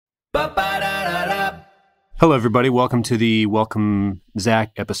Hello, everybody. Welcome to the Welcome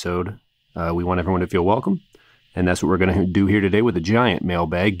Zach episode. We want everyone to feel welcome, and that's what we're going to do here today with a giant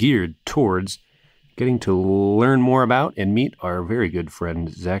mailbag geared towards getting to learn more about and meet our very good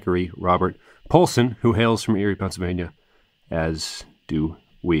friend, Zachary Robert Polson, who hails from Erie, Pennsylvania, as do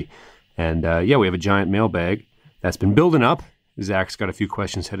we. And we have a giant mailbag that's been building up. Zach's got a few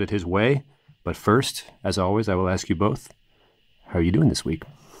questions headed his way. But first, as always, I will ask you both, how are you doing this week?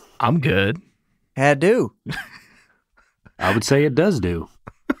 I'm good. I do. I would say it does do.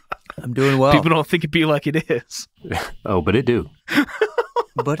 I'm doing well. People don't think it be like it is. Oh, but it do.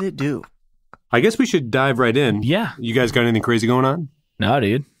 But it do. I guess we should dive right in. Yeah. You guys got anything crazy going on? No,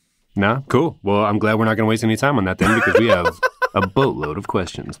 dude. No? Cool. Well, I'm glad we're not going to waste any time on that then, because we have a boatload of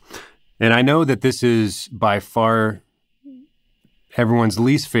questions. And I know that this is by far everyone's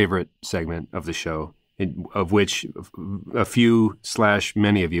least favorite segment of the show, of which a few /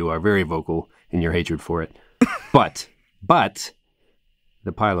 many of you are very vocal in your hatred for it. But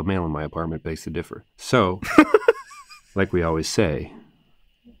the pile of mail in my apartment begs to differ. So, like we always say,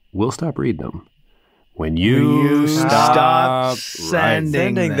 we'll stop reading them when you stop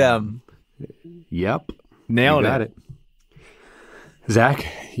sending them. Yep. Nailed it. Zach,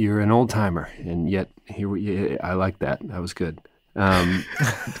 you're an old timer, and yet I like that. That was good.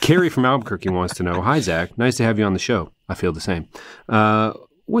 Carrie from Albuquerque wants to know, hi, Zach. Nice to have you on the show. I feel the same.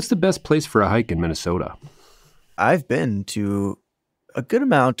 What's the best place for a hike in Minnesota? I've been to a good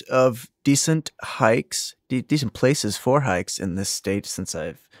amount of decent hikes, decent places for hikes in this state since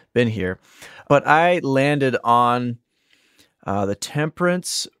I've been here. But I landed on the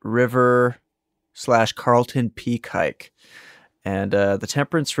Temperance River / Carlton Peak hike. And the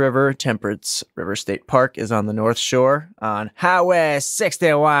Temperance River State Park is on the North Shore on Highway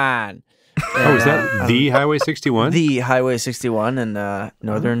 61. Oh, is that the Highway 61? The Highway 61 in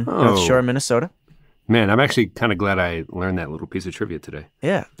northern North Shore, Minnesota. Man, I'm actually kind of glad I learned that little piece of trivia today.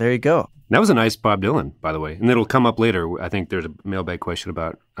 Yeah, there you go. That was a nice Bob Dylan, by the way. And it'll come up later. I think there's a mailbag question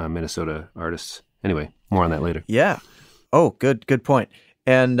about Minnesota artists. Anyway, more on that later. Yeah. Oh, good point.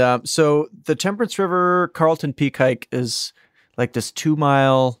 And so the Temperance River Carlton Peak hike is like this 2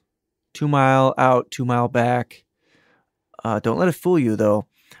 mile out, 2 mile back. Don't let it fool you, though.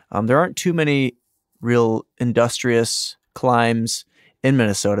 There aren't too many real industrious climbs in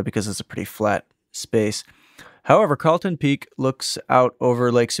Minnesota because it's a pretty flat space. However, Carlton Peak looks out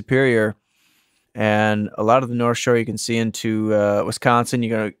over Lake Superior, and a lot of the North Shore you can see into Wisconsin.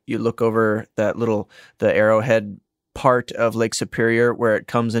 You look over the Arrowhead part of Lake Superior where it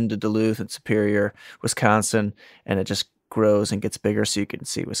comes into Duluth and Superior, Wisconsin, and it just grows and gets bigger, so you can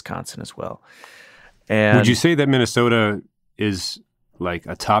see Wisconsin as well. And would you say that Minnesota is like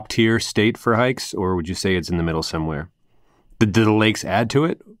a top tier state for hikes, or would you say it's in the middle somewhere? Did the lakes add to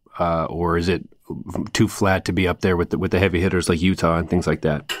it, or is it too flat to be up there with the heavy hitters like Utah and things like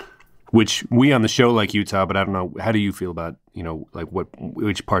that? Which we on the show like Utah, but I don't know. How do you feel about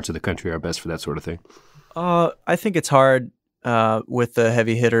which parts of the country are best for that sort of thing? I think it's hard with the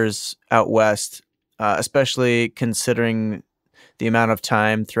heavy hitters out west. Especially considering the amount of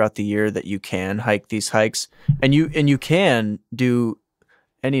time throughout the year that you can hike these hikes. And you can do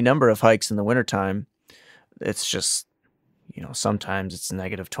any number of hikes in the wintertime. It's just, sometimes it's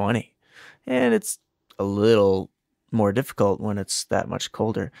 -20. And it's a little more difficult when it's that much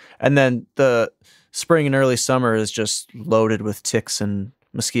colder. And then the spring and early summer is just loaded with ticks and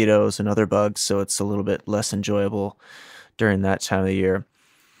mosquitoes and other bugs, so it's a little bit less enjoyable during that time of the year.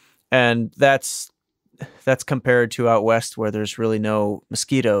 And that's compared to out west where there's really no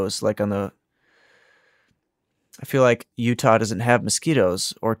mosquitoes. I feel like Utah doesn't have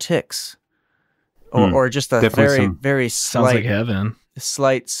mosquitoes or ticks, or just a very sounds like heaven.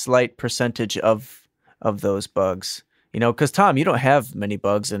 Slight percentage of those bugs. Because Tom, you don't have many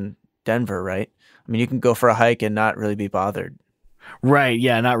bugs in Denver, right? I mean, you can go for a hike and not really be bothered. Right?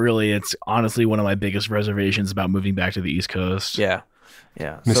 Yeah, not really. It's honestly one of my biggest reservations about moving back to the East Coast. Yeah.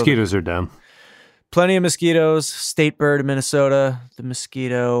 Mosquitoes are dumb. Plenty of mosquitoes. State bird in Minnesota, the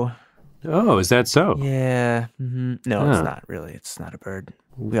mosquito. Oh, is that so? Yeah. Mm-hmm. No, It's not really. It's not a bird.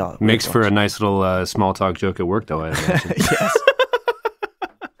 Makes for a nice little small talk joke at work, though, I imagine. Yes.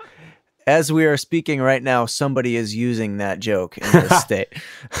 As we are speaking right now, somebody is using that joke in this state.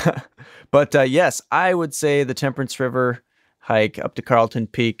 But yes, I would say the Temperance River hike up to Carlton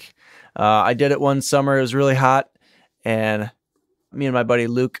Peak. I did it one summer. It was really hot, and me and my buddy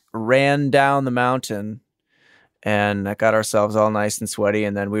Luke ran down the mountain and got ourselves all nice and sweaty.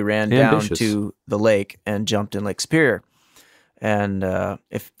 And then we ran down to the lake and jumped in Lake Superior. And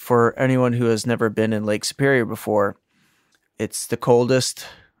if for anyone who has never been in Lake Superior before, it's the coldest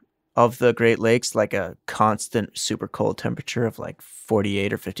of the Great Lakes, like a constant super cold temperature of like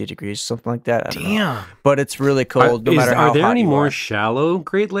 48 or 50 degrees, something like that. I don't know. Damn. But it's really cold no matter how Are there hot any you more are. shallow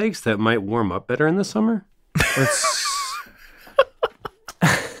Great Lakes that might warm up better in the summer?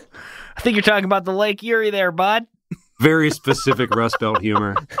 I think you're talking about the Lake Erie there, bud. Very specific Rust Belt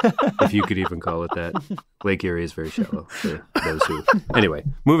humor, if you could even call it that. Lake Erie is very shallow for those who... Anyway,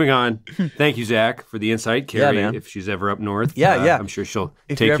 moving on. Thank you, Zach, for the insight. Carrie, man. if she's ever up north, Yeah. I'm sure she'll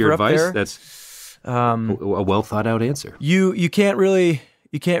If take you're your ever up advice. there, That's a well thought out answer. You can't really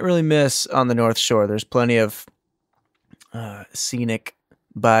miss on the North Shore. There's plenty of scenic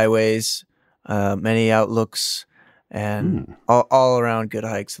byways, many outlooks, and all around good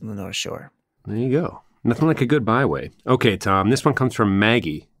hikes on the North Shore. There you go. Nothing like a good byway. Okay, Tom, this one comes from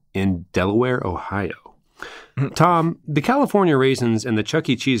Maggie in Delaware, Ohio. Tom, the California Raisins and the Chuck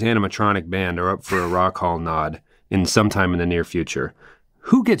E. Cheese Animatronic Band are up for a Rock Hall nod in sometime in the near future.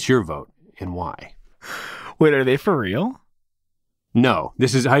 Who gets your vote and why? Wait, are they for real? No,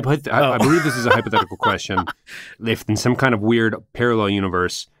 this is I believe this is a hypothetical question. If in some kind of weird parallel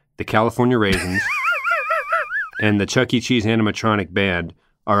universe, the California Raisins and the Chuck E. Cheese Animatronic Band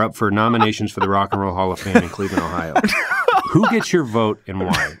are up for nominations for the Rock and Roll Hall of Fame in Cleveland, Ohio. Who gets your vote and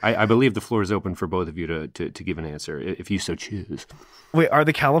why? I believe the floor is open for both of you to give an answer, if you so choose. Wait, are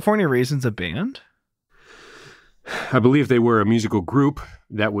the California Raisins a band? I believe they were a musical group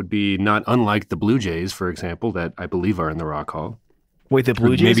that would be not unlike the Blue Jays, for example, that I believe are in the Rock Hall. Wait, the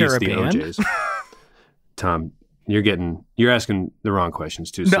Blue Jays Maybe are it's a the band? OJs. Tom, you're asking the wrong questions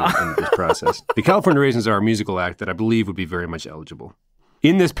too soon in this process. The California Raisins are a musical act that I believe would be very much eligible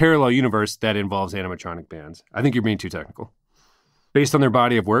in this parallel universe that involves animatronic bands. I think you're being too technical. Based on their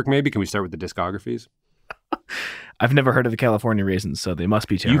body of work, maybe? Can we start with the discographies? I've never heard of the California Raisins, so they must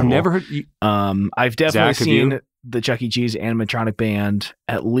be terrible. You've never heard... I've definitely Zach, have seen you? the Chuck E. Cheese Animatronic Band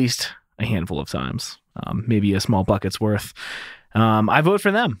at least a handful of times. Maybe a small bucket's worth. I vote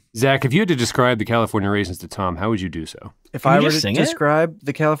for them. Zach, if you had to describe the California Raisins to Tom, how would you do so? If Can I you were just to sing it? describe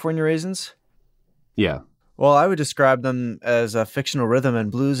the California Raisins, Yeah. well, I would describe them as a fictional rhythm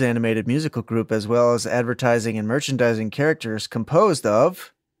and blues animated musical group, as well as advertising and merchandising characters composed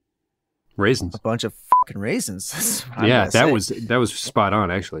of Raisins. a bunch of fucking raisins. That's what I'm Yeah, gonna say. that was spot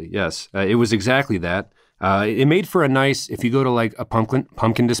on, actually. Yes, it was exactly that. It made for a nice, if you go to like a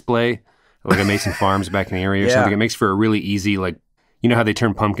pumpkin display, like a Mason Farms back in the area or Yeah. something, it makes for a really easy, like, you know how they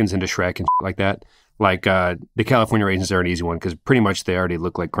turn pumpkins into Shrek and like that? Like the California Raisins are an easy one because pretty much they already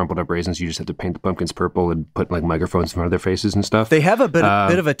look like crumpled up raisins. You just have to paint the pumpkins purple and put like microphones in front of their faces and stuff. They have a bit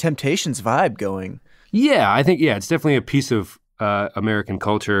of a Temptations vibe going. Yeah, I think, it's definitely a piece of American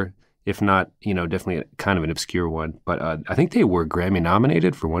culture, if not, definitely kind of an obscure one. But I think they were Grammy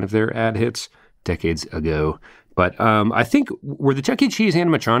nominated for one of their ad hits decades ago. But I think, were the Chuck E. Cheese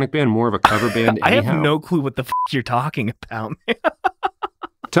Animatronic Band more of a cover band I have anyhow? no clue what the you're talking about.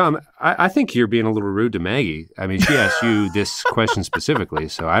 Tom, I think you're being a little rude to Maggie. I mean, she asked you this question specifically,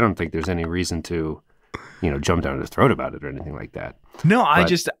 so I don't think there's any reason to, jump down her throat about it or anything like that. No,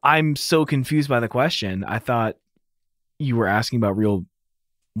 But- I'm so confused by the question. I thought you were asking about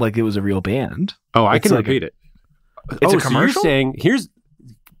like it was a real band. Oh, I It's can like repeat it. It's a So you're commercial? saying,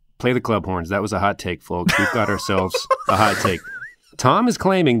 play the club horns. That was a hot take, folks. We've got ourselves a hot take. Tom is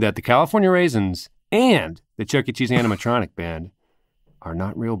claiming that the California Raisins and the Chuck E. Cheese Animatronic Band are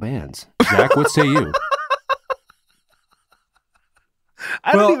not real bands. Zach, what say you?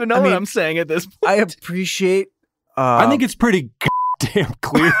 I don't Well, even know I what mean, I'm saying at this point. I appreciate. I think it's pretty goddamn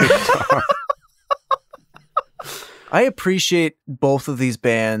clear, Tom. I appreciate both of these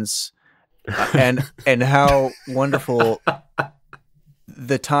bands, and how wonderful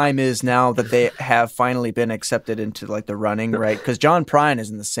the time is now that they have finally been accepted into like the running, right? Because John Prine is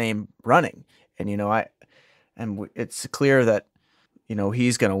in the same running, and it's clear that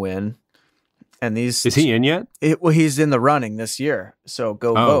he's going to win. And these Is he in yet? he's in the running this year, so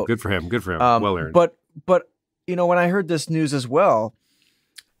go Oh, vote. good for him. Good for him. Well earned. But when I heard this news as well,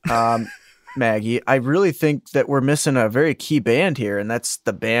 Maggie, I really think that we're missing a very key band here, and that's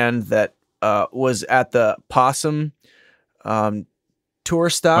the band that was at the Possum tour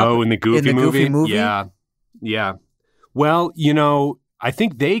stop. Oh, in the Goofy movie? movie? Yeah. Well, I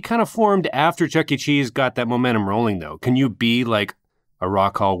think they kind of formed after Chuck E. Cheese got that momentum rolling, though. Can you be like a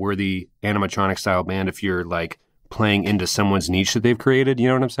Rock Hall worthy animatronic style band if you're like playing into someone's niche that they've created? You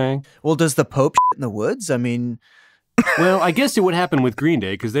know what I'm saying? Well, does the Pope in the woods? I mean, Well, I guess it would happen with Green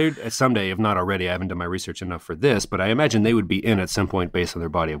Day because they someday, if not already, I haven't done my research enough for this, but I imagine they would be in at some point based on their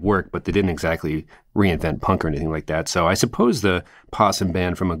body of work, but they didn't exactly reinvent punk or anything like that. So I suppose the Possum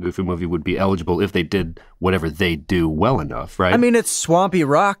Band from a Goofy movie would be eligible if they did whatever they do well enough, right? I mean, it's swampy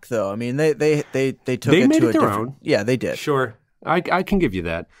rock, though. I mean, they took They it made to it a their different. own. Yeah, they did. Sure. I can give you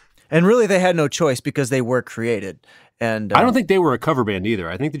that. And really, they had no choice because they were created. And I don't think they were a cover band either.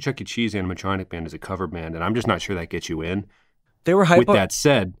 I think the Chuck E. Cheese Animatronic Band is a cover band, and I'm just not sure that gets you in. they were With that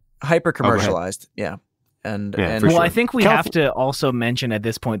said, hyper commercialized. Yeah. And for Well, sure. I think we have to also mention at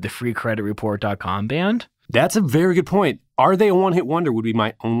this point the FreeCreditReport.com band. That's a very good point. Are they a one-hit wonder would be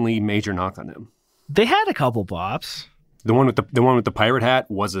my only major knock on them. They had a couple bops. The one with the pirate hat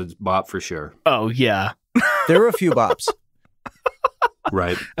was a bop for sure. Oh, yeah. there were a few bops.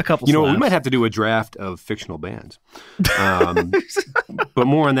 Right. A couple You know, we slaps. might have to do a draft of fictional bands. But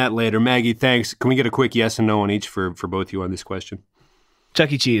more on that later. Maggie, thanks. Can we get a quick yes and no on each for both of you on this question?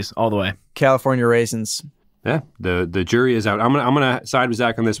 Chuck E. Cheese, all the way. California Raisins. Yeah, the jury is out. I'm gonna side with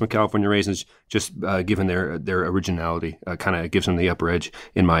Zach on this one. California Raisins, just given their originality, kind of gives them the upper edge,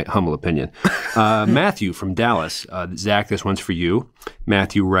 in my humble opinion. Matthew from Dallas. Zach, this one's for you.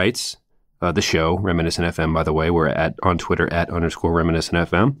 Matthew writes, the show, Reminiscent FM, by the way. We're on Twitter @_Reminiscent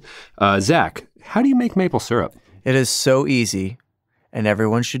FM. Zach, how do you make maple syrup? It is so easy, and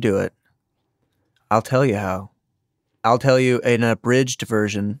everyone should do it. I'll tell you how. I'll tell you an abridged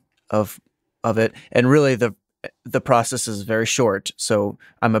version of it, and really the process is very short, so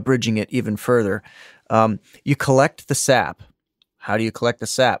I'm abridging it even further. You collect the sap. How do you collect the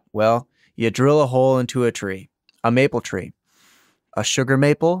sap? Well, you drill a hole into a tree, a maple tree. A sugar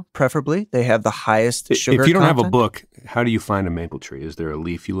maple, preferably. They have the highest sugar If you don't have a content. book, how do you find a maple tree? Is there a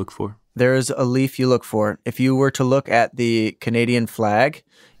leaf you look for? There is a leaf you look for. If you were to look at the Canadian flag,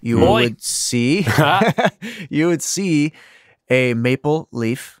 you Boy. would see a maple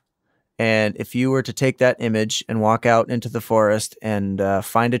leaf. And if you were to take that image and walk out into the forest and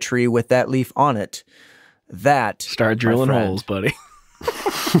find a tree with that leaf on it, that Start my drilling friend, holes, buddy.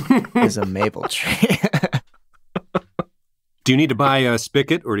 is a maple tree. Do you need to buy a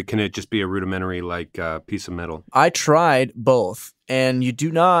spigot, or can it just be a rudimentary piece of metal? I tried both, and you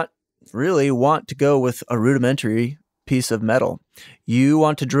do not really want to go with a rudimentary piece of metal. You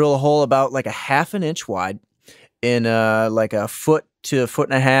want to drill a hole about like a half an inch wide in like a foot to a foot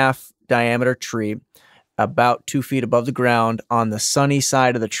and a half diameter tree, about 2 feet above the ground on the sunny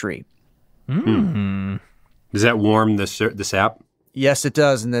side of the tree. Does that warm the sap? Yes, it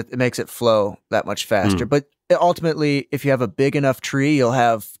does, and it makes it flow that much faster. But ultimately, if you have a big enough tree, you'll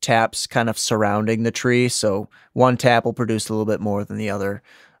have taps kind of surrounding the tree, so one tap will produce a little bit more than the other.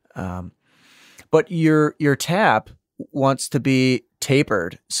 But your tap wants to be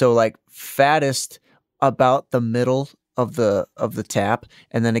tapered, so like fattest about the middle of the tap,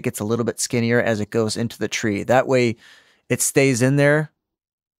 and then it gets a little bit skinnier as it goes into the tree. That way, it stays in there.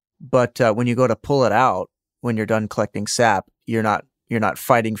 But when you go to pull it out, when you're done collecting sap, you're not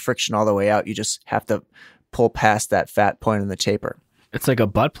fighting friction all the way out. You just have to pull past that fat point in the taper. It's like a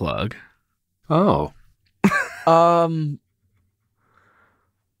butt plug. Oh.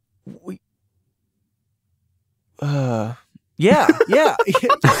 Yeah.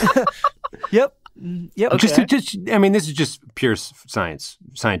 Yep. Okay. I mean, this is just pure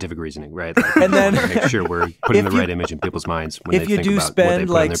scientific reasoning, right? Like, And then- make sure we're putting the If you- right image in people's minds when If they you think do about what they spend put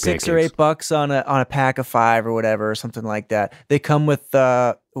on like their $6 or pancakes. $8 on a pack of 5 or whatever, or something like that, they come with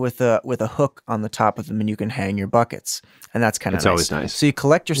a hook on the top of them, and you can hang your buckets, and that's kind of That's nice. always nice. So you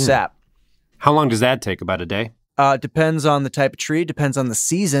collect your sap. How long does that take? About a day? Depends on the type of tree. Depends on the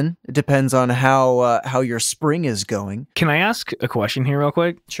season. It depends on how your spring is going. Can I ask a question here real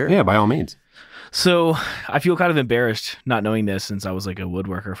quick? Sure. Yeah, by all means. So I feel kind of embarrassed not knowing this since I was like a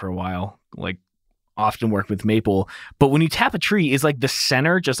woodworker for a while, like often worked with maple. But when you tap a tree, is like the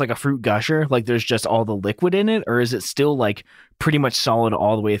center just like a fruit gusher? Like there's just all the liquid in it? Or is it still like pretty much solid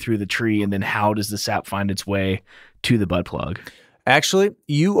all the way through the tree? And then how does the sap find its way to the butt plug? Actually,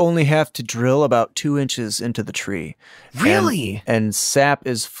 you only have to drill about 2 inches into the tree. Really? And sap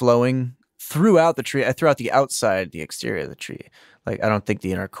is flowing throughout the tree, throughout the outside, the exterior of the tree. Like, I don't think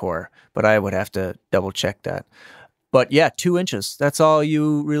the inner core, but I would have to double check that. But yeah, 2 inches. That's all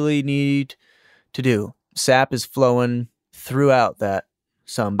you really need to do. Sap is flowing throughout that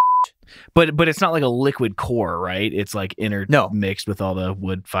But it's not like a liquid core, right? It's like intermixed with all the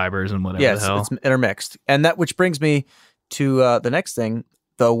wood fibers and whatever the hell. it's intermixed. And that which brings me to the next thing,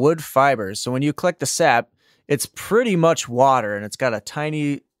 the wood fibers. So when you collect the sap, it's pretty much water, and it's got a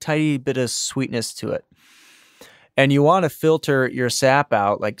tiny bit of sweetness to it. And you want to filter your sap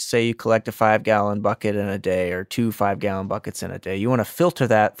out. Like say you collect a 5-gallon bucket in a day or 2 5-gallon buckets in a day. You want to filter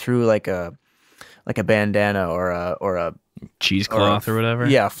that through like a bandana or a cheesecloth or whatever.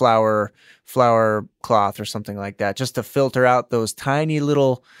 Yeah, flour cloth or something like that, just to filter out those tiny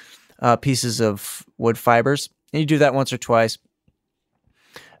little pieces of wood fibers. And you do that once or twice.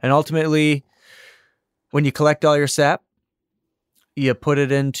 And ultimately, when you collect all your sap, you put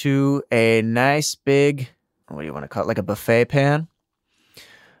it into a nice big, what do you want to call it, like a buffet pan.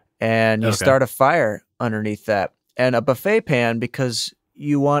 And you start a fire underneath that. And a buffet pan, because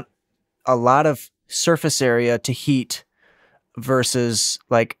you want a lot of surface area to heat versus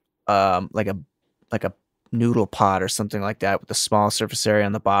like a noodle pot or something like that with a small surface area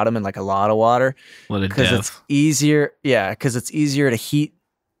on the bottom and like a lot of water. Because it's easier. Yeah, because it's easier to heat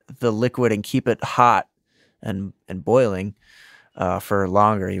the liquid and keep it hot and boiling for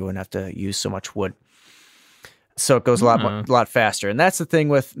longer. You wouldn't have to use so much wood. So it goes a lot faster. And that's the thing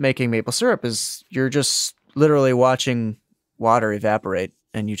with making maple syrup is you're just literally watching water evaporate,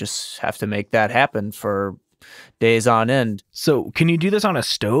 and you just have to make that happen for days on end. So can you do this on a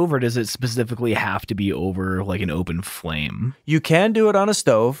stove, or does it specifically have to be over like an open flame? You can do it on a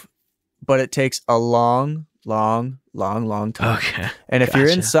stove, but it takes a long time. Okay. And if you're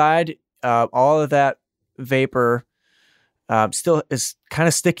inside, all of that vapor still is kind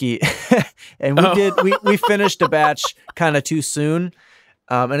of sticky. And we finished a batch kind of too soon.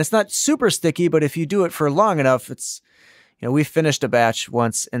 And it's not super sticky, but if you do it for long enough, it's, we finished a batch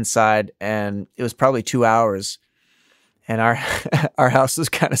once inside, and it was probably 2 hours. And our house was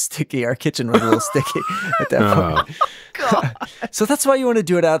kind of sticky. Our kitchen was a little sticky at that point. God. So that's why you want to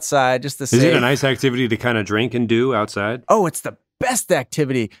do it outside, just to say. Is it a nice activity to kind of drink and do outside? Oh, it's the best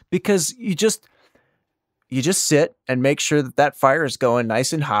activity, because you just sit and make sure that fire is going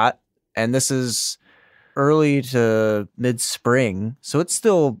nice and hot. And this is early to mid-spring, so it's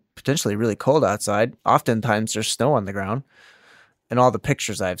still potentially really cold outside. Oftentimes there's snow on the ground in all the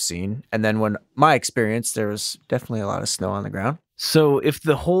pictures I've seen. And then when my experience, there was definitely a lot of snow on the ground. So if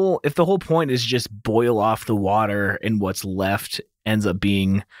the whole point is just boil off the water and what's left ends up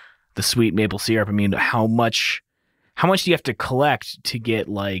being the sweet maple syrup, I mean, how much do you have to collect to get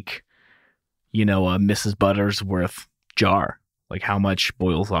like, a Mrs. Buttersworth jar? Like how much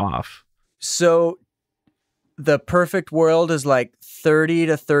boils off? So the perfect world is like 30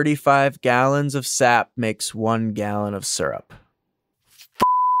 to 35 gallons of sap makes 1 gallon of syrup.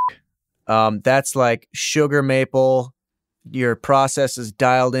 That's like sugar maple. Your process is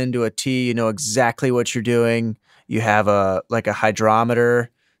dialed into a T. You know exactly what you're doing. You have a hydrometer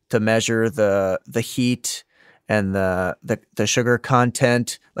to measure the heat and the sugar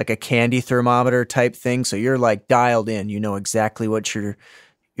content, like a candy thermometer type thing. So you're like dialed in. You know exactly what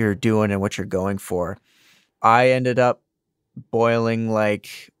you're doing and what you're going for. I ended up boiling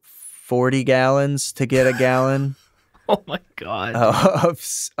like 40 gallons to get a gallon. Oh my God. Of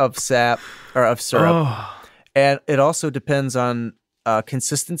sap or of syrup. Oh. And it also depends on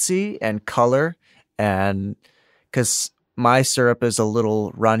consistency and color. And because my syrup is a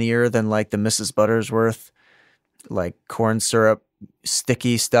little runnier than like the Mrs. Buttersworth, like corn syrup,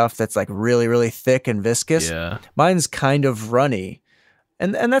 sticky stuff that's like really, really thick and viscous. Yeah. Mine's kind of runny.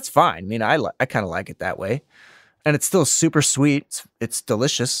 And that's fine. I mean, I kind of like it that way. And it's still super sweet. It's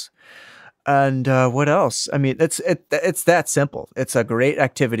delicious. And what else? I mean, it's that simple. It's a great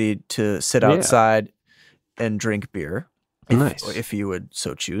activity to sit outside and drink beer. If you would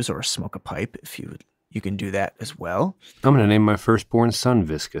so choose, or smoke a pipe if you would. You can do that as well. I'm going to name my firstborn son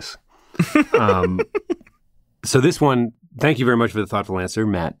Viscous. So this one, thank you very much for the thoughtful answer.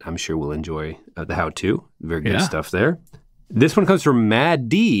 Matt, I'm sure will enjoy the how-to. Very good stuff there. This one comes from Mad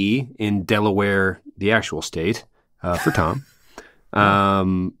D in Delaware, the actual state, for Tom.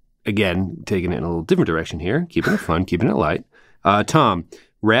 Again, taking it in a little different direction here, keeping it fun, keeping it light. Tom,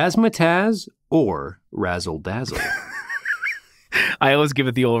 Raz-ma-Taz or Razzle Dazzle? I always give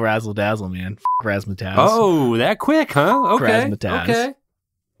it the old Razzle Dazzle, man. Raz-ma-Taz. Oh, that quick, huh? Okay. Raz-ma-Taz. Okay.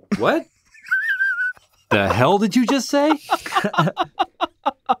 What? The hell did you just say?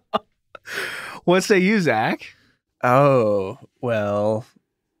 What say you, Zach? Oh, well.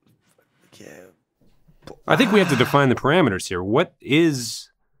 Yeah. I think we have to define the parameters here. What is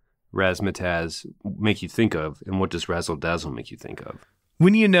Raz-ma-Taz make you think of, and what does Razzle Dazzle make you think of?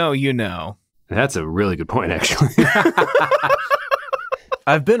 When you know, you know. That's a really good point, actually.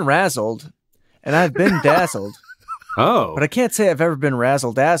 I've been razzled, and I've been dazzled. Oh. But I can't say I've ever been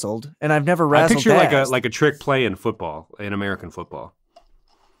razzle-dazzled, and I've never razzle-dazzled. I picture like a trick play in football, in American football.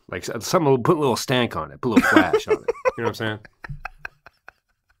 Like something, put a little stank on it, put a little flash on it. You know what I'm saying?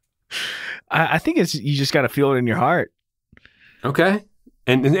 I think it's you just got to feel it in your heart. Okay.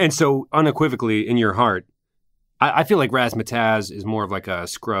 And so unequivocally in your heart, I feel like Raz-ma-Taz is more of like a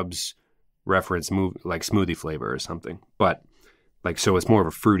Scrubs reference, like smoothie flavor or something. But like, so it's more of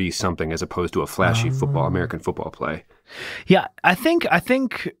a fruity something as opposed to a flashy American football play. Yeah, I think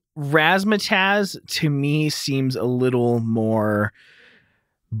Raz-ma-Taz to me seems a little more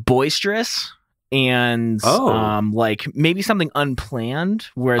boisterous and like maybe something unplanned,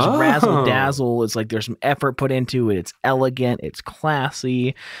 whereas Razzle Dazzle is like there's some effort put into it. It's elegant, it's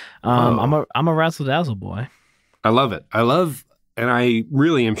classy. I'm a Razzle Dazzle boy. I love it. And I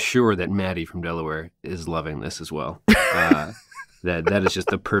really am sure that Maddie from Delaware is loving this as well. That is just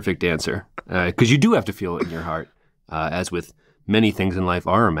the perfect answer. Because you do have to feel it in your heart, as with many things in life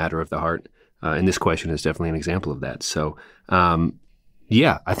are a matter of the heart. And this question is definitely an example of that. So,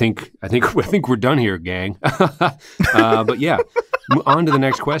 yeah, I think we're done here, gang. But yeah, on to the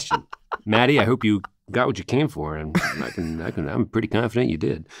next question. Maddie, I hope you got what you came for, and I'm pretty confident you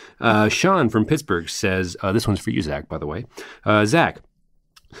did. Sean from Pittsburgh says, this one's for you, Zach, by the way. Zach,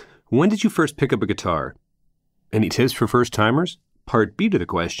 when did you first pick up a guitar? Any tips for first-timers? Part B to the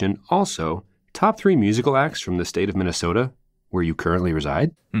question, also, top 3 musical acts from the state of Minnesota where you currently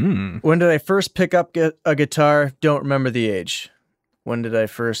reside? When did I first pick up a guitar? Don't remember the age. When did I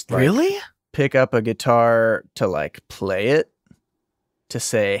first really pick up a guitar to like play it? To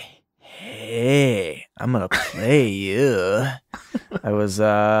say, hey, I'm going to play you. I was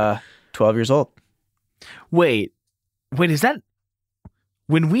 12 years old. Wait, is that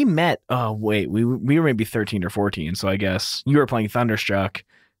when we met? Oh, wait, we were maybe 13 or 14. So I guess you were playing Thunderstruck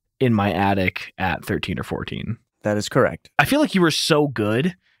in my attic at 13 or 14. That is correct. I feel like you were so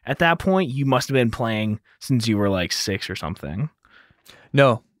good at that point. You must have been playing since you were like 6 or something.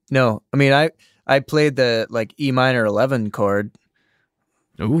 No. I mean, I played the like E minor 11 chord.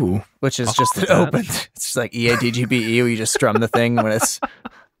 Ooh, which is just an open. It's just like E-A-D-G-B-E, where you just strum the thing when it's.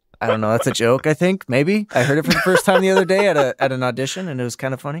 I don't know. That's a joke. I think maybe I heard it for the first time the other day at an audition, and it was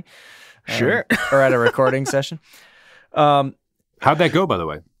kind of funny. Sure. Or at a recording session. How'd that go, by the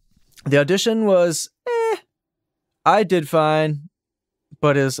way? The audition was. I did fine,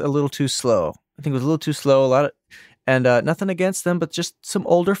 but it was a little too slow. I think it was a little too slow. And nothing against them, but just some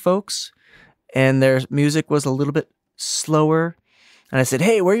older folks, and their music was a little bit slower. And I said,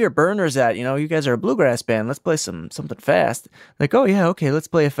 hey, where are your burners at? You know, you guys are a bluegrass band. Let's play something fast. Like, oh, yeah, okay, let's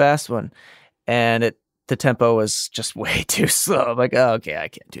play a fast one. And the tempo was just way too slow. I'm like, oh, okay, I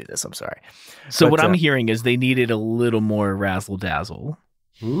can't do this. I'm sorry. So what I'm hearing is they needed a little more Razzle Dazzle.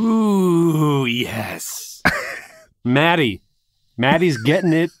 Ooh, yes. Maddie's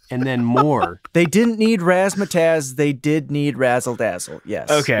getting it, and then more. They didn't need Raz-ma-Taz. They did need Razzle Dazzle. Yes.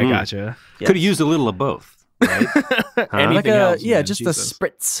 Okay, I gotcha. Yes. Could have used a little of both. Right? Anything else? Yeah, just Jesus. A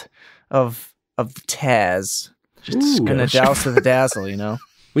spritz of the Taz. Just and a douse of the Dazzle, you know.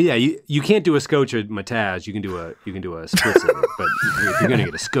 Well, yeah, you can't do a scotch of Mataz. You can do a spritz of it, but if you're gonna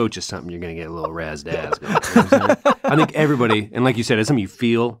get a scotch of something, you're gonna get a little Raz-Daz. You know I think everybody, and like you said, it's something you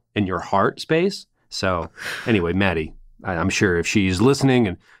feel in your heart space. So anyway, Maddie, I'm sure if she's listening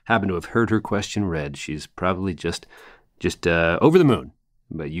and happened to have heard her question read, she's probably just over the moon.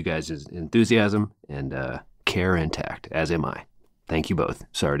 But you guys' enthusiasm and care and tact, as am I. Thank you both.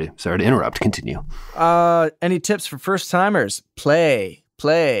 Sorry to interrupt. Continue. Any tips for first timers? Play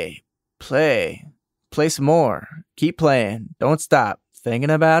some more. Keep playing. Don't stop. Thinking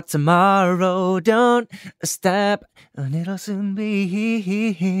about tomorrow. Don't stop. And it'll soon be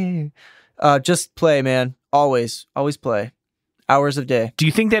here. Just play, man. Always play. Hours of day. Do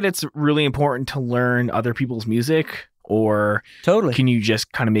you think that it's really important to learn other people's music? Or totally. Can you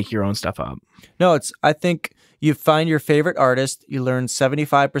just kind of make your own stuff up? No, I think you find your favorite artist, you learn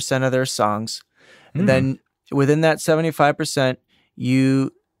 75% of their songs, and then within that 75%,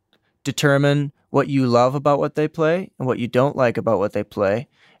 you determine what you love about what they play and what you don't like about what they play.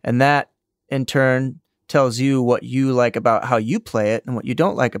 And that, in turn, tells you what you like about how you play it and what you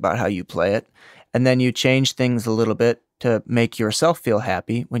don't like about how you play it. And then you change things a little bit to make yourself feel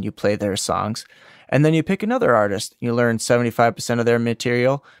happy when you play their songs. And then you pick another artist. You learn 75% of their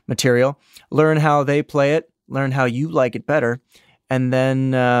material, learn how they play it, learn how you like it better, and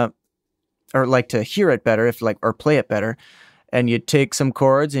then, or like to hear it better, or play it better. And you take some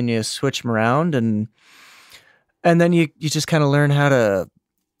chords and you switch them around, and then you just kind of learn how to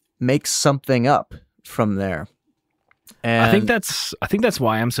make something up from there. And I think that's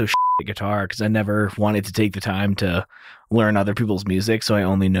why I'm so at guitar, because I never wanted to take the time to learn other people's music, so I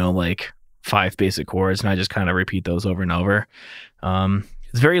only know like 5 basic chords, and I just kind of repeat those over and over.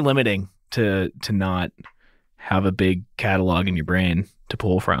 It's very limiting to not have a big catalog in your brain to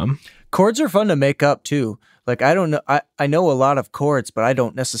pull from. Chords are fun to make up too. Like I don't know, I know a lot of chords, but I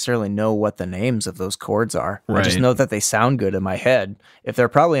don't necessarily know what the names of those chords are. Right. I just know that they sound good in my head. If they're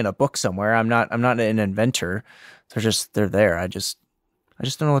probably in a book somewhere, I'm not an inventor. They're there. I just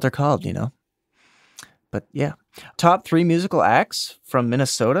don't know what they're called, you know. But yeah, top 3 musical acts from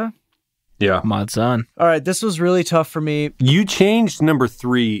Minnesota. Yeah. Mod Son. All right, this was really tough for me. You changed number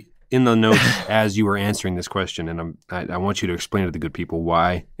 3 in the notes as you were answering this question, and I want you to explain to the good people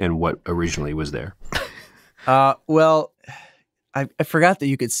why and what originally was there. Well, I forgot that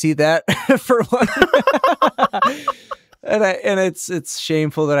you could see that for one. and it's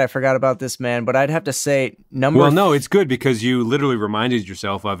shameful that I forgot about this man, but I'd have to say Well, no, it's good because you literally reminded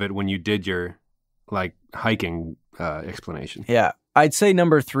yourself of it when you did your like hiking explanation. Yeah, I'd say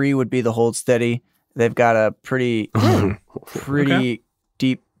number 3 would be the Hold Steady. They've got a pretty Okay.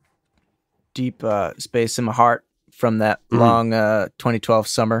 deep space in my heart from that long 2012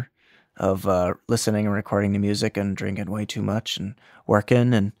 summer of listening and recording the music and drinking way too much and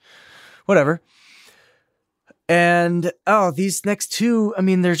working and whatever. And these next 2, I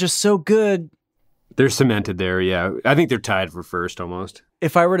mean, they're just so good. They're cemented there, yeah. I think they're tied for first almost.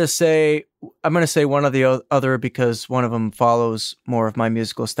 If I were to say, I'm going to say one or the other because one of them follows more of my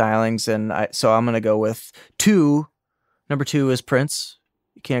musical stylings, and so I'm going to go with 2. Number 2 is Prince.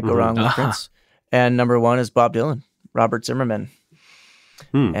 You can't go wrong with Prince. And number 1 is Bob Dylan, Robert Zimmerman.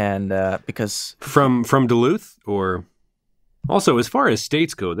 And because from Duluth, or also as far as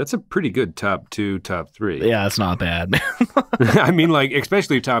states go, that's a pretty good top 2, top 3. Yeah, it's not bad. I mean, like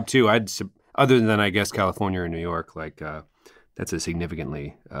especially top 2. Other than I guess California or New York, like that's a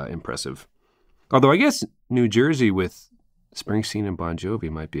significantly impressive. Although I guess New Jersey with Springsteen and Bon Jovi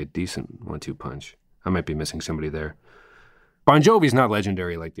might be a decent 1-2 punch. I might be missing somebody there. Bon Jovi's not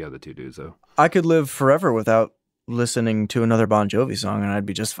legendary like the other 2 dudes, though. I could live forever without listening to another Bon Jovi song, and I'd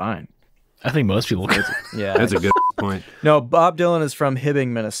be just fine. I think most people could. Yeah, That's a good point. No, Bob Dylan is from Hibbing,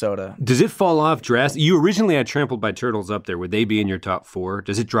 Minnesota. Does it fall off drastically? You originally had Trampled by Turtles up there. Would they be in your top 4?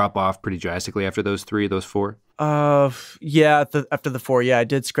 Does it drop off pretty drastically after those 3, those 4? Yeah, after the 4, yeah, I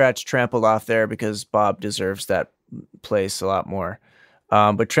did scratch Trampled off there because Bob deserves that place a lot more.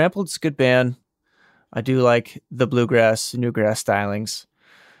 But Trampled's a good band. I do like the bluegrass, newgrass stylings.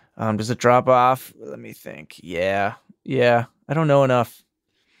 Does it drop off? Let me think. Yeah. I don't know enough.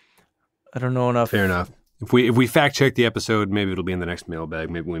 Fair enough. If we fact check the episode, maybe it'll be in the next mailbag.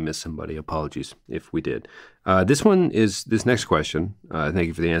 Maybe we missed somebody. Apologies if we did. This next question. Thank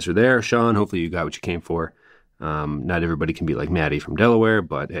you for the answer there, Sean. Hopefully you got what you came for. Not everybody can be like Maddie from Delaware,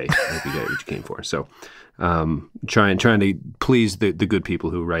 but hey, I hope you got what you came for. So trying to please the good people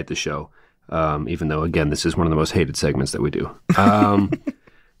who write the show, even though, again, this is one of the most hated segments that we do.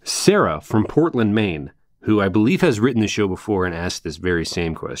 Sarah from Portland, Maine, who I believe has written the show before and asked this very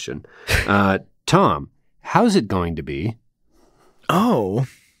same question. Tom, how's it going to be? Oh.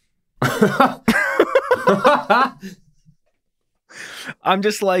 I'm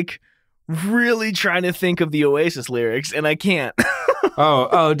just like really trying to think of the Oasis lyrics, and I can't.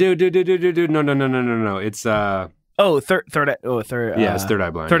 Dude. No. It's third. yeah, it's Third Eye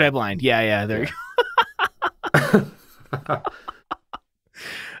Blind. Third Eye Blind. Yeah. There.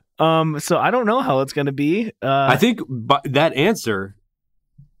 So I don't know how it's gonna be. I think that answer,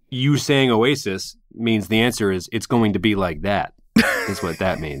 you saying Oasis, means the answer is it's going to be like that. That's what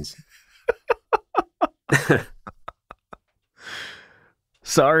that means.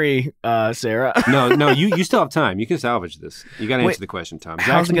 Sorry, Sarah. No, you still have time. You can salvage this. You got to answer the question, Tom.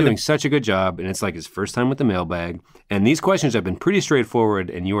 Zach's been doing such a good job, and it's like his first time with the mailbag. And these questions have been pretty straightforward,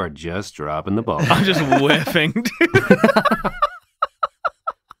 and you are just dropping the ball. I'm just whiffing.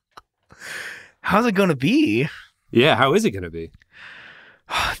 How's it going to be? Yeah, how is it going to be?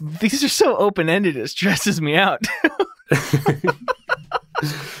 These are so open-ended, it stresses me out.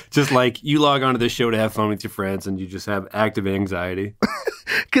 Just like you log onto this show to have fun with your friends and you just have active anxiety.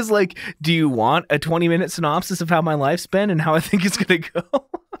 Because, like, do you want a 20-minute synopsis of how my life's been and how I think it's going to go?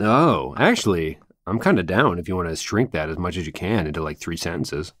 Oh, actually, I'm kind of down if you want to shrink that as much as you can into like 3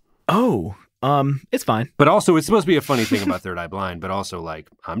 sentences. Oh, it's fine. But also, it's supposed to be a funny thing about Third Eye Blind, but also, like,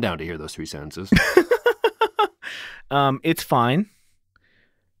 I'm down to hear those 3 sentences. It's fine.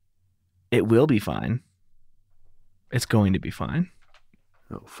 It will be fine. It's going to be fine.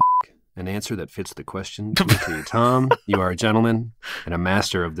 Oh, an answer that fits the question to you, Tom. You are a gentleman and a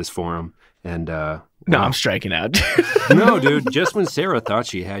master of this forum. And no, I'm striking out. No, dude. Just when Sarah thought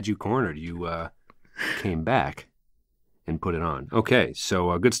she had you cornered, you came back and put it on. Okay,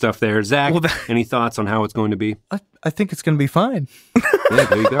 so good stuff there. Zach, any thoughts on how it's going to be? I think it's going to be fine. Yeah,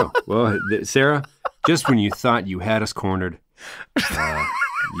 there you go. Well, Sarah, just when you thought you had us cornered,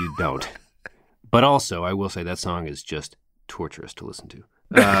 You don't. But also, I will say that song is just torturous to listen to.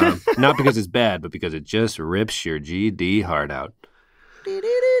 Not because it's bad, but because it just rips your GD heart out.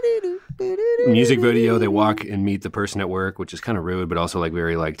 Music video, they walk and meet the person at work, which is kind of rude, but also like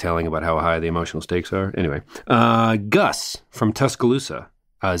very like telling about how high the emotional stakes are. Anyway, Gus from Tuscaloosa.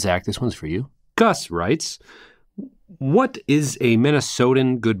 Zach, this one's for you. Gus writes, what is a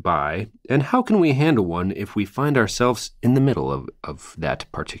Minnesotan goodbye, and how can we handle one if we find ourselves in the middle of that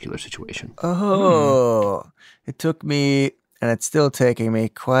particular situation? It took me, and it's still taking me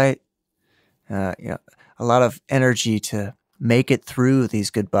quite, a lot of energy to make it through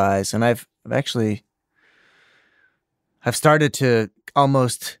these goodbyes. And I've started to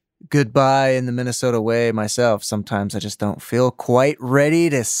almost goodbye in the Minnesota way myself. Sometimes I just don't feel quite ready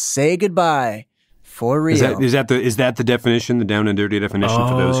to say goodbye for real. Is that the definition, the down and dirty definition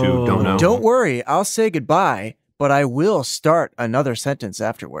for those who don't know? Don't worry, I'll say goodbye, but I will start another sentence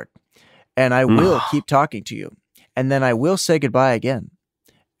afterward. And I will keep talking to you. And then I will say goodbye again.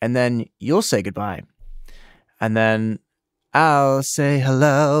 And then you'll say goodbye. And then I'll say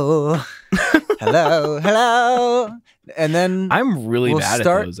hello. hello. And then I'm really bad at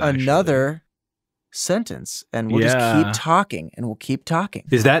those, start another sentence, and we'll just keep talking, and we'll keep talking.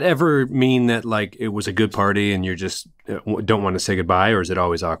 Does that ever mean that like it was a good party and you just don't want to say goodbye, or is it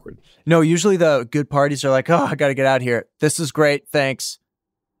always awkward? No, usually the good parties are like, oh, I got to get out of here. This is great. Thanks.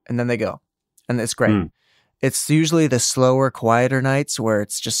 And then they go. And it's great. It's usually the slower, quieter nights where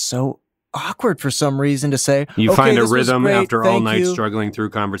it's just so awkward for some reason to say, you okay, find a this was rhythm great, after all thank night you. struggling through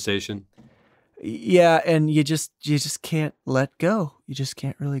conversation. Yeah, and you just can't let go. You just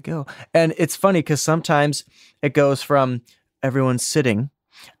can't really go. And it's funny because sometimes it goes from everyone sitting,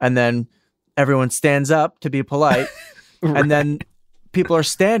 and then everyone stands up to be polite, right. And then people are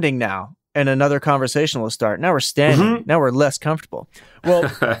standing now, and another conversation will start. Now we're standing. Now we're less comfortable.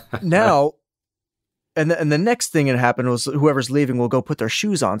 Well, now... And the next thing that happened was whoever's leaving will go put their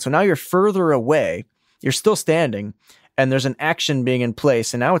shoes on. So now you're further away. You're still standing, and there's an action being in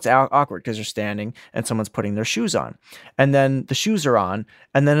place. And now it's awkward because you're standing and someone's putting their shoes on. And then the shoes are on,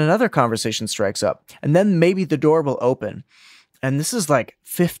 and then another conversation strikes up. And then maybe the door will open. And this is like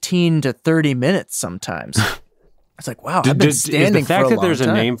 15 to 30 minutes sometimes. It's like, wow, I've been standing for a long time. Does the fact that there's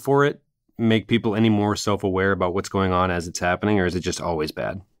a name for it make people any more self-aware about what's going on as it's happening, or is it just always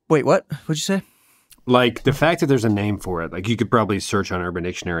bad? Wait, what? What'd you say? Like, the fact that there's a name for it, like you could probably search on Urban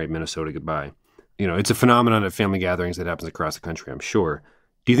Dictionary Minnesota Goodbye. You know, it's a phenomenon at family gatherings that happens across the country, I'm sure.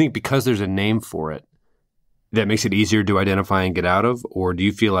 Do you think because there's a name for it, that makes it easier to identify and get out of? Or do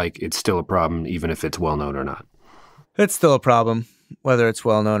you feel like it's still a problem even if it's well-known or not? It's still a problem, whether it's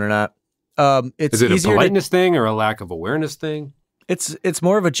well-known or not. Is it a politeness thing or a lack of awareness thing? It's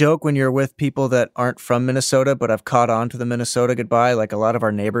more of a joke when you're with people that aren't from Minnesota, but have caught on to the Minnesota goodbye. Like a lot of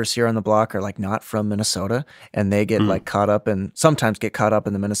our neighbors here on the block are like not from Minnesota, and they get like sometimes get caught up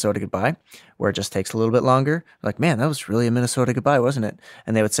in the Minnesota goodbye, where it just takes a little bit longer. Like, man, that was really a Minnesota goodbye, wasn't it?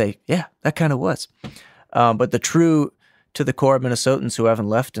 And they would say, yeah, that kind of was. But the true to the core of Minnesotans who haven't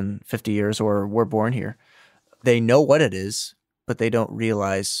left in 50 years or were born here, they know what it is, but they don't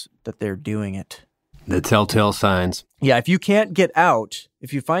realize that they're doing it. The telltale signs. Yeah, if you can't get out,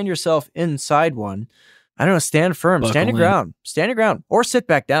 if you find yourself inside one, I don't know, stand firm, stand your ground, or sit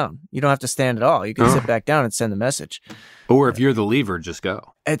back down. You don't have to stand at all. You can sit back down and send the message. Or if you're the leaver, just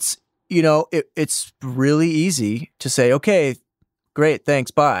go. It's, it's really easy to say, okay, great, thanks,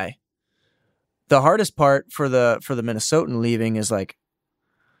 bye. The hardest part for the Minnesotan leaving is like,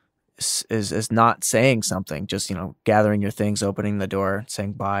 is not saying something, just, gathering your things, opening the door,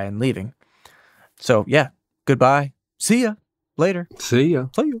 saying bye and leaving. So, yeah, goodbye. See ya. Later. See ya.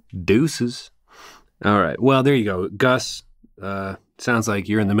 Deuces. All right. Well, there you go. Gus, sounds like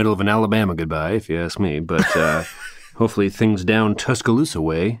you're in the middle of an Alabama goodbye, if you ask me. But hopefully things down Tuscaloosa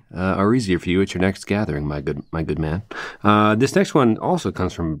way are easier for you at your next gathering, my good man. This next one also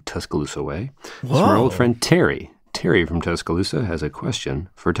comes from Tuscaloosa way. It's from our old friend Terry. Terry from Tuscaloosa has a question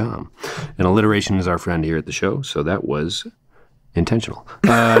for Tom. And alliteration is our friend here at the show, so that was... intentional.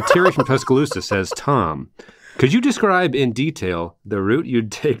 Terry from Tuscaloosa says, Tom, could you describe in detail the route you'd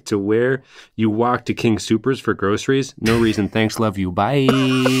take to where you walk to King Soopers for groceries? No reason. Thanks. Love you. Bye.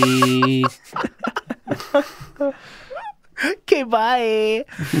 Okay, bye.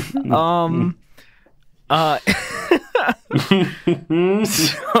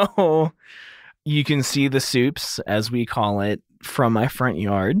 So you can see the soups, as we call it, from my front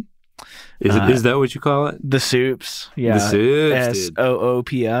yard. Is that what you call it? The soups. Yeah. The soups.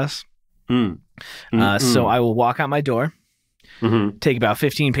 SOOPS. So I will walk out my door, take about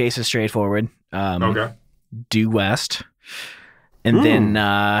 15 paces straight forward, due west, And then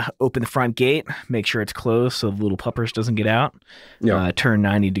open the front gate, make sure it's closed so the little puppers doesn't get out. Turn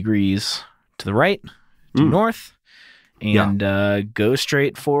 90 degrees to the right, to north, and go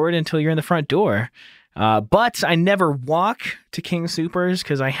straight forward until you're in the front door. But I never walk to King Soopers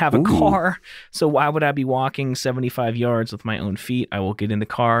because I have a car. So why would I be walking 75 yards with my own feet? I will get in the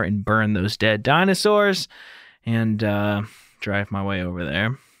car and burn those dead dinosaurs and drive my way over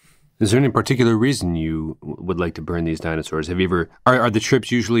there. Is there any particular reason you would like to burn these dinosaurs? Have you ever? Are the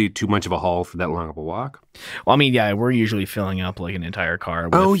trips usually too much of a haul for that long of a walk? Well, I mean, yeah, we're usually filling up like an entire car.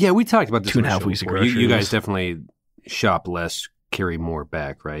 With we talked about this 2.5 weeks of groceries. You guys definitely shop less, carry more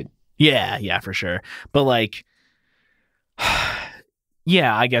back, right? Yeah, for sure. But like,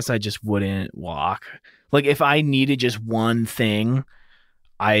 yeah, I guess I just wouldn't walk. Like, if I needed just one thing,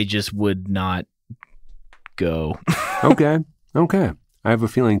 I just would not go. Okay. I have a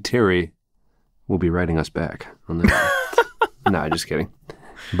feeling Terry will be writing us back on that. No, just kidding.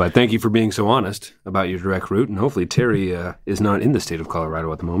 But thank you for being so honest about your direct route. And hopefully Terry is not in the state of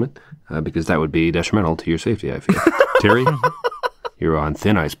Colorado at the moment because that would be detrimental to your safety, I feel. Terry, you're on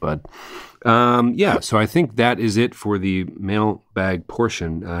thin ice, bud. So I think that is it for the mailbag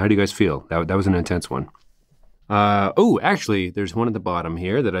portion. How do you guys feel? That was an intense one. Actually, there's one at the bottom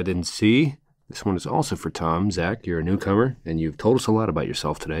here that I didn't see. This one is also for Tom. Zach, you're a newcomer, and you've told us a lot about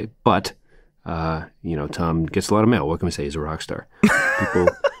yourself today. But, Tom gets a lot of mail. What can we say? He's a rock star. People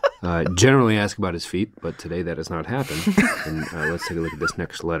generally ask about his feet, but today that has not happened. And let's take a look at this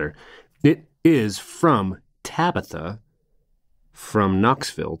next letter. It is from Tabitha from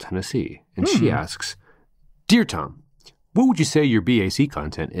Knoxville, Tennessee. And she asks, Dear Tom, what would you say your BAC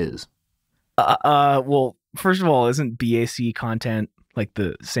content is? Well, first of all, isn't BAC content like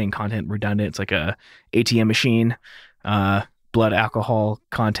the same content redundant? It's like a ATM machine, blood alcohol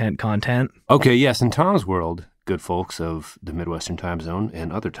content. Okay, yes. In Tom's world, good folks of the Midwestern time zone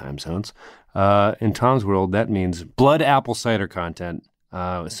and other time zones, in Tom's world, that means blood apple cider content.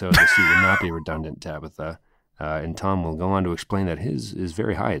 So the C would not be redundant, Tabitha. And Tom will go on to explain that his is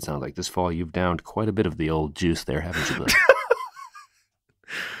very high, it sounds like. This fall, you've downed quite a bit of the old juice there, haven't you, bud?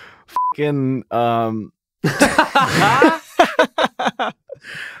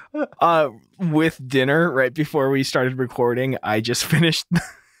 With dinner right before we started recording, I just finished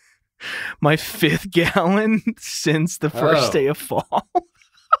my 5th gallon since the first day of fall.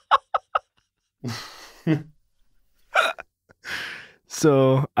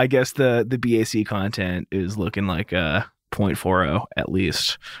 So I guess the BAC content is looking like a 0.40 at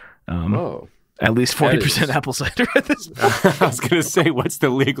least. At least 40% apple cider at this point. I was going to say, what's the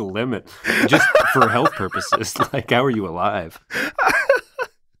legal limit? Just for health purposes. Like, how are you alive?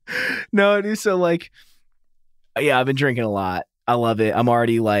 No, dude, so like, yeah, I've been drinking a lot. I love it. I'm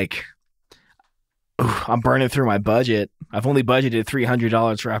already like, I'm burning through my budget. I've only budgeted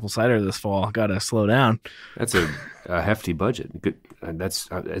 $300 for apple cider this fall. Gotta slow down. That's a hefty budget. Good.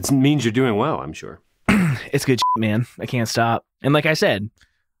 It means you're doing well, I'm sure. It's good shit, man. I can't stop. And like I said,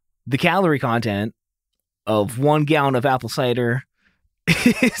 the calorie content of 1 gallon of apple cider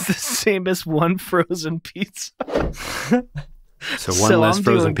is the same as 1 frozen pizza. So one less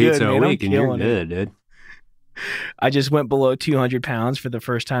frozen pizza a week and you're good, dude. I just went below 200 pounds for the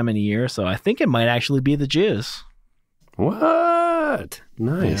first time in a year, so I think it might actually be the juice. What?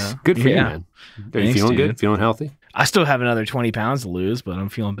 Nice. Yeah. Good for you, man. Are you feeling good? Feeling healthy? I still have another 20 pounds to lose, but I'm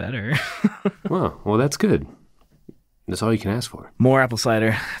feeling better. Well, that's good. That's all you can ask for. More apple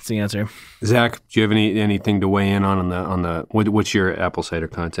cider. That's the answer. Zach, do you have anything to weigh in on the what's your apple cider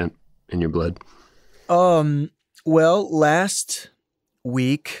content in your blood? Well, last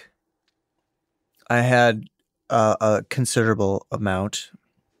week I had a considerable amount.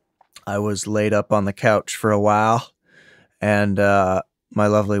 I was laid up on the couch for a while, and my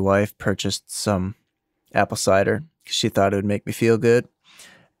lovely wife purchased some apple cider because she thought it would make me feel good,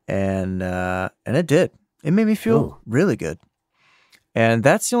 and it did. It made me feel really good, and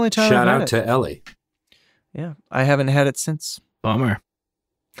that's the only time. Shout out to Ellie. Yeah, I haven't had it since. Bummer.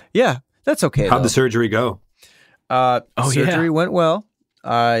 Yeah, that's okay. How'd the surgery go? Surgery went well.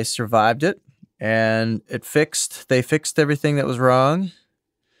 I survived it, and they fixed everything that was wrong.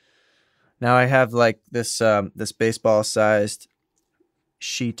 Now I have like this baseball-sized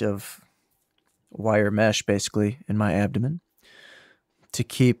sheet of wire mesh basically in my abdomen to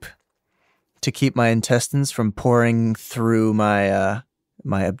keep my intestines from pouring through my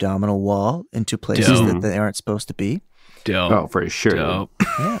my abdominal wall into places that they aren't supposed to be. Dope. Oh, for sure. Dope.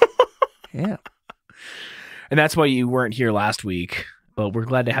 Yeah. And that's why you weren't here last week, but we're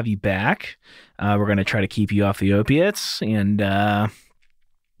glad to have you back. We're going to try to keep you off the opiates, and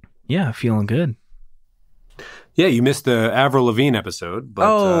feeling good. Yeah, you missed the Avril Lavigne episode. But,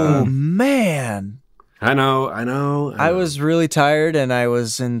 oh, man. I know. I was really tired and I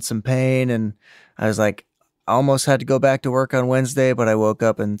was in some pain and I was like, I almost had to go back to work on Wednesday, but I woke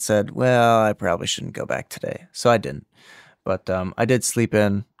up and said, well, I probably shouldn't go back today. So I didn't. But I did sleep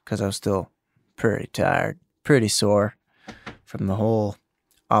in because I was still pretty tired, pretty sore from the whole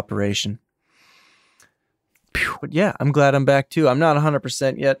operation. But yeah, I'm glad I'm back too. I'm not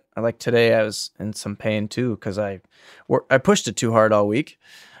 100% yet. Like today I was in some pain too because I pushed it too hard all week.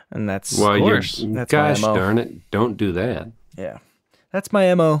 And that's, well, of course, that's gosh my MO. darn it, don't do that. Yeah, that's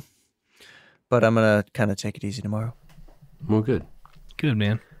my MO. But I'm going to kind of take it easy tomorrow. Well, good. Good,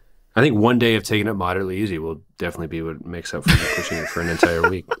 man. I think one day of taking it moderately easy will definitely be what makes up for you pushing it for an entire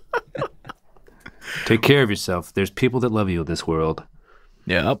week. Take care of yourself. There's people that love you in this world.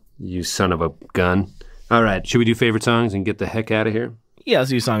 Yep. You son of a gun. All right, should we do favorite songs and get the heck out of here? Yeah,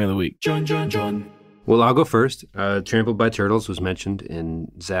 let's do Song of the Week. Well, I'll go first. Trampled by Turtles was mentioned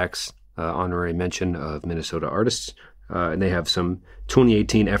in Zach's honorary mention of Minnesota artists. And they have some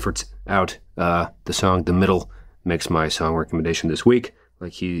 2018 efforts out. The song The Middle makes my song recommendation this week. I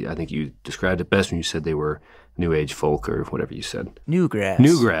think you described it best when you said they were new age folk or whatever you said. Newgrass.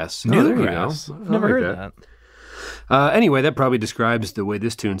 Newgrass. Oh, there you go. I've never heard that. Anyway, that probably describes the way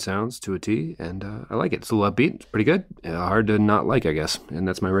this tune sounds to a T, and I like it. It's a little upbeat. It's pretty good. Hard to not like, I guess. And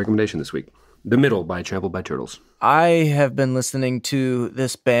that's my recommendation this week. The Middle by Trampled by Turtles. I have been listening to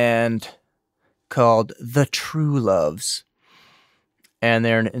this band called The True Loves, and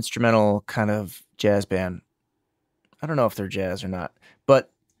they're an instrumental kind of jazz band. I don't know if they're jazz or not, but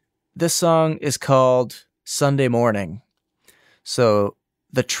this song is called Sunday Morning. So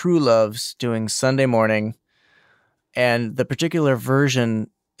The True Loves doing Sunday Morning, and the particular version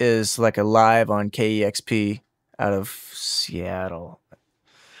is like a live on KEXP out of Seattle,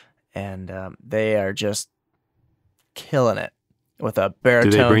 and they are just killing it. With a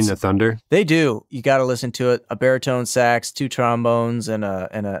baritone. Do they bring the thunder? They do. You got to listen to it. A baritone sax, 2 trombones, and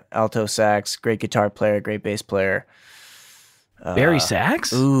a alto sax. Great guitar player, great bass player. Barry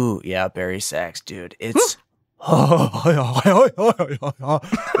sax? Ooh, yeah, Barry sax, dude. It's it's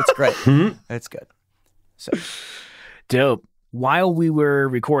great. It's good. So dope. While we were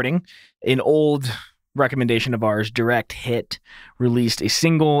recording, an old recommendation of ours, Direct Hit, released a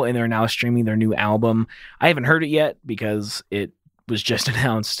single, and they're now streaming their new album. I haven't heard it yet because it was just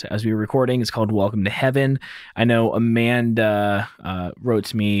announced as we were recording. It's called Welcome to Heaven. I know Amanda wrote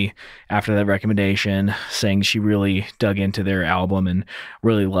to me after that recommendation saying she really dug into their album and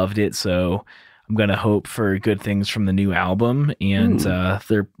really loved it. So I'm going to hope for good things from the new album. And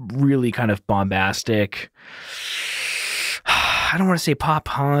they're really kind of bombastic. I don't want to say pop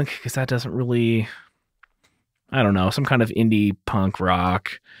punk because that doesn't really, I don't know, some kind of indie punk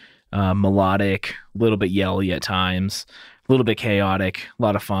rock, melodic, a little bit yelly at times. A little bit chaotic, a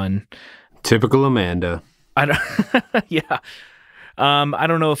lot of fun. Typical Amanda. I don't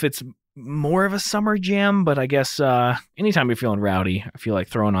know if it's more of a summer jam, but I guess anytime you're feeling rowdy, I feel like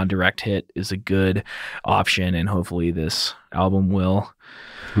throwing on Direct Hit is a good option, and hopefully this album will.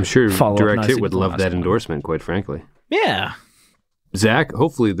 I'm sure Direct Hit would with love the that last one. endorsement, quite frankly. Yeah. Zach,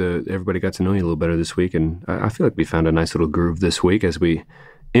 hopefully everybody got to know you a little better this week, and I feel like we found a nice little groove this week as we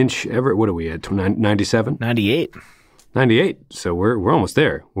inch ever. What are we at? 97? 98. 98. So we're almost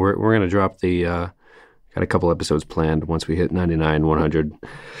there. We're going to drop the got a couple episodes planned once we hit 99, 100,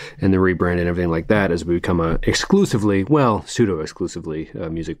 and the rebrand and everything like that as we become a exclusively, well, pseudo-exclusively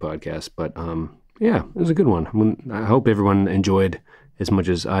music podcast. But yeah, it was a good one. I hope everyone enjoyed as much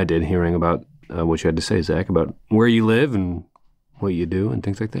as I did hearing about what you had to say, Zach, about where you live and what you do and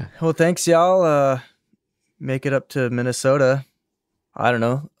things like that. well, thanks, y'all. Make it up to Minnesota. I don't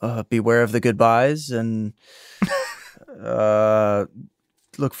know. Beware of the goodbyes and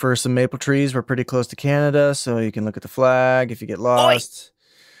look for some maple trees. We're pretty close to Canada, so you can look at the flag if you get lost.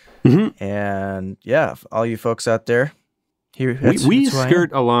 Mm-hmm. And yeah, all you folks out there, here we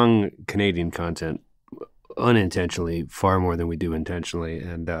skirt along Canadian content unintentionally far more than we do intentionally,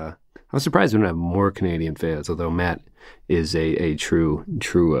 and I was surprised we don't have more Canadian fans. Although Matt is a true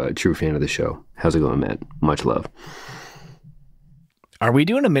fan of the show. How's it going, Matt? Much love. Are we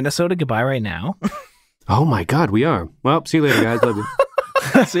doing a Minnesota goodbye right now? Oh my God, we are. Well, see you later, guys. Love you.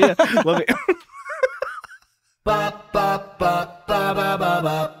 See ya. Love you. Ba ba ba ba ba ba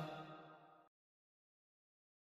ba.